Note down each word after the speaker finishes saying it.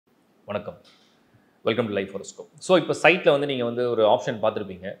வணக்கம். Welcome to life horoscope. So இப்போ சைட்டில் வந்து நீங்கள் வந்து ஒரு ஆப்ஷன்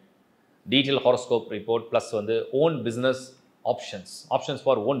பார்த்துருப்பீங்க. டீட்டெயில் ஹாரோஸ்கோப் ரிப்போர்ட் ப்ளஸ் வந்து own business options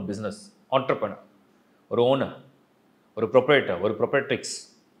for own business, entrepreneur, ஒரு ஓனர், ஒரு ப்ரொப்ரேட்டர், ஒரு ப்ரொப்ரேட்ரிக்ஸ்,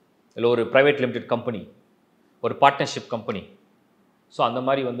 இல்லை ஒரு ப்ரைவேட் லிமிடெட் கம்பெனி, ஒரு பார்ட்னர்ஷிப் கம்பெனி. ஸோ அந்த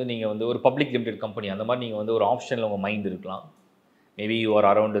மாதிரி வந்து நீங்கள் வந்து ஒரு பப்ளிக் லிமிடெட் கம்பெனி, அந்த மாதிரி நீங்கள் வந்து ஒரு ஆப்ஷனில் உங்கள் மைண்ட் இருக்கலாம். மேபி யூ ஆர்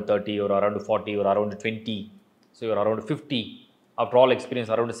அரௌண்ட் 30, ஒரு அரௌண்ட் 40, ஒரு around 20, so you are around 50, after all experience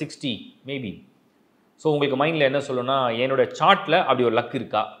around 60 maybe. So உங்களுக்கு மைண்டில் என்ன சொல்லணும்னா, என்னோட சார்ட்டில் அப்படி ஒரு லக்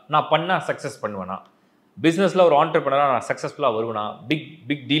இருக்கா, நான் பண்ணால் சக்ஸஸ் பண்ணுவேனா, பிஸ்னஸில் ஒரு ஆண்டர்ப்ரனராக நான் சக்ஸஸ்ஃபுல்லாக வருவேனா,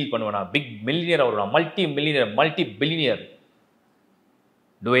 பிக் டீல் பண்ணுவேனா, big millionaire வருவேனா, multi millionaire, multi billionaire,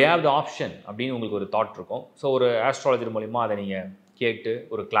 to I have the option அப்படின்னு உங்களுக்கு ஒரு தாட் இருக்கும். ஸோ ஒரு ஆஸ்ட்ராலஜர் மூலிமா அதை நீங்கள் கேட்டு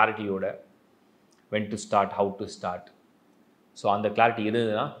ஒரு கிளாரிட்டியோட when to start, how to start. So அந்த கிளாரிட்டி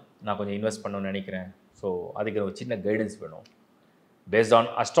இருந்ததுன்னா நான் கொஞ்சம் இன்வெஸ்ட் பண்ணணும்னு நினைக்கிறேன். ஸோ அதுக்கு ஒரு சின்ன கைடன்ஸ் வேணும். Based on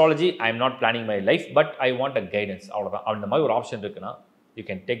astrology I am not planning my life, but I want a guidance, அவ்வளோதான். அந்த மாதிரி ஒரு ஆப்ஷன் இருக்குன்னா you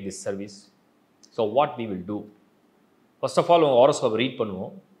can take this service. So what we will do, first of all உங்கள் ஹாரோஸ்கோப் ரீட்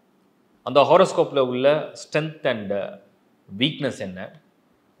பண்ணுவோம். அந்த ஹாரோஸ்கோப்பில் உள்ள ஸ்ட்ரென்த் அண்ட் வீக்னஸ் என்ன,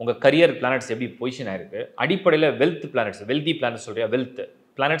 உங்கள் கரியர் பிளானட்ஸ் எப்படி பொசிஷன் ஆகிருக்கு, அடிப்படையில் wealth planets, wealthy planets சொல்கிறியா, wealth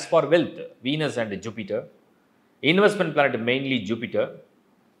planets for wealth, Venus and Jupiter, investment planet mainly Jupiter,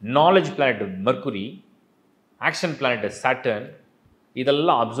 knowledge planet mercury, action planet Saturn,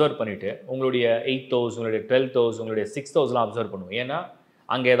 இதெல்லாம் அப்சர்வ் பண்ணிவிட்டு உங்களுடைய 8th ஹவுஸ், உங்களுடைய 12th ஹவுஸ், உங்களுடைய 6th ஹவுஸ்லாம் அப்சர்வ் பண்ணுவோம். ஏன்னா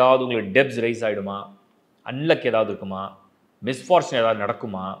அங்கே ஏதாவது உங்களுக்கு டெப்ஸ் ரைஸ் ஆகிடுமா, அன்லக் ஏதாவது இருக்குமா, மிஸ்ஃபார்ச்சுன் ஏதாவது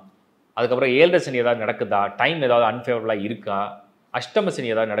நடக்குமா, அதுக்கப்புறம் 7th சனி ஏதாவது நடக்குதா, டைம் ஏதாவது அன்ஃபேவரபுளாக இருக்கா, அஷ்டம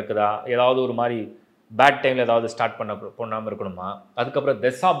சனி ஏதாவது நடக்குதா, ஏதாவது ஒரு மாதிரி பேட் டைமில் ஏதாவது ஸ்டார்ட் பண்ணாமல் இருக்கணுமா, அதுக்கப்புறம்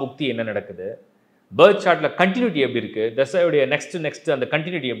தசா புக்தி என்ன நடக்குது, பர்த் சார்ட்டில் கண்டினியூட்டி எப்படி இருக்குது, தசாவுடைய நெக்ஸ்ட் அந்த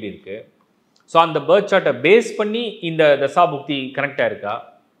கண்டினியூட்டி எப்படி இருக்குது. ஸோ அந்த பர்த் சார்ட்டை பேஸ் பண்ணி இந்த தசா புக்தி கனெக்டாக இருக்கா,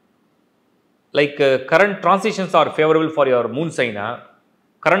 like current transitions R favourable for your Moon China,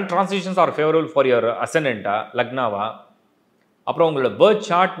 current transitions R favourable for your அசண்டா லக்னாவா, அப்புறம் உங்களோட பர்த்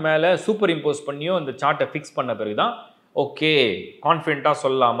சார்ட் மேலே சூப்பர் இம்போஸ் பண்ணியும் அந்த சார்ட்டை ஃபிக்ஸ் பண்ண பிறகு தான் ஓகே கான்ஃபிடென்ட்டாக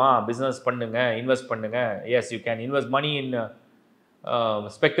சொல்லலாமா, பிஸ்னஸ் பண்ணுங்கள், இன்வெஸ்ட் பண்ணுங்கள். S, you can invest money in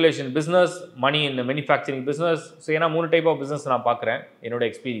speculation business, money in manufacturing business. So ஏன்னா 3 டைப் ஆஃப் பிஸ்னஸ் நான் பார்க்குறேன் என்னோட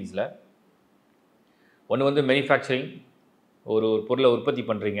எக்ஸ்பீரியன்ஸில். ஒன்று வந்து மேனுஃபேக்சரிங், ஒரு பொருளை உற்பத்தி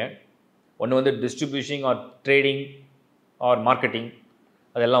பண்ணுறீங்க. ஒன்று வந்து distribution R trading R marketing,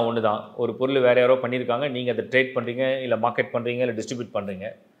 அதெல்லாம் ஒன்று தான். ஒரு பொருள் வேறு யாரோ பண்ணியிருக்காங்க, நீங்கள் அதை ட்ரேட் பண்ணுறீங்க, இல்லை மார்க்கெட் பண்ணுறீங்க, இல்லை டிஸ்ட்ரிபியூட் பண்ணுறீங்க.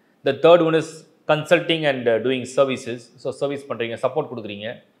 The third one is consulting and doing services. So service பண்ணுறீங்க, சப்போர்ட் கொடுக்குறீங்க,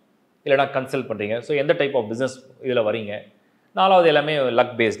 இல்லைனா கன்சல்ட் பண்ணுறீங்க. ஸோ எந்த டைப் ஆஃப் பிஸ்னஸ் இதில் வரீங்க. 4வது எல்லாமே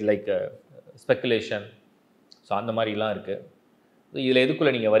luck paste, like speculation. So அந்த மாதிரிலாம் இருக்குது. இதில்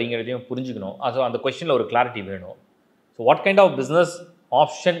எதுக்குள்ளே நீங்கள் வரீங்கிறதையும் புரிஞ்சுக்கணும். ஸோ அந்த கொஸ்டினில் ஒரு கிளாரிட்டி வேணும். So what kind of business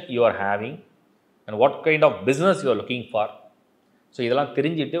option you are having and what kind of business you are looking for. So இதெல்லாம்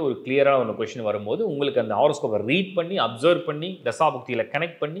தெரிஞ்சுட்டு ஒரு கிளியரான ஒரு கொஸ்டின் வரும்போது உங்களுக்கு அந்த ஹாரோஸ்கோப்பை ரீட் பண்ணி அப்சர்வ் பண்ணி தசாபுக்தியில்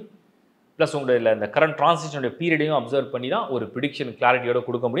கனெக்ட் பண்ணி ப்ளஸ் உங்களுடைய இந்த கரண்ட் ட்ரான்சிஷனுடைய பீரியடையும் அப்சர்வ் பண்ணி தான் ஒரு ப்ரிடிக்ஷன் கிளாரிட்டியோடு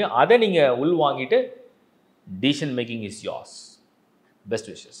கொடுக்க முடியும். அதை நீங்கள் உள் வாங்கிட்டு decision making is yours.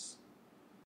 Best wishes.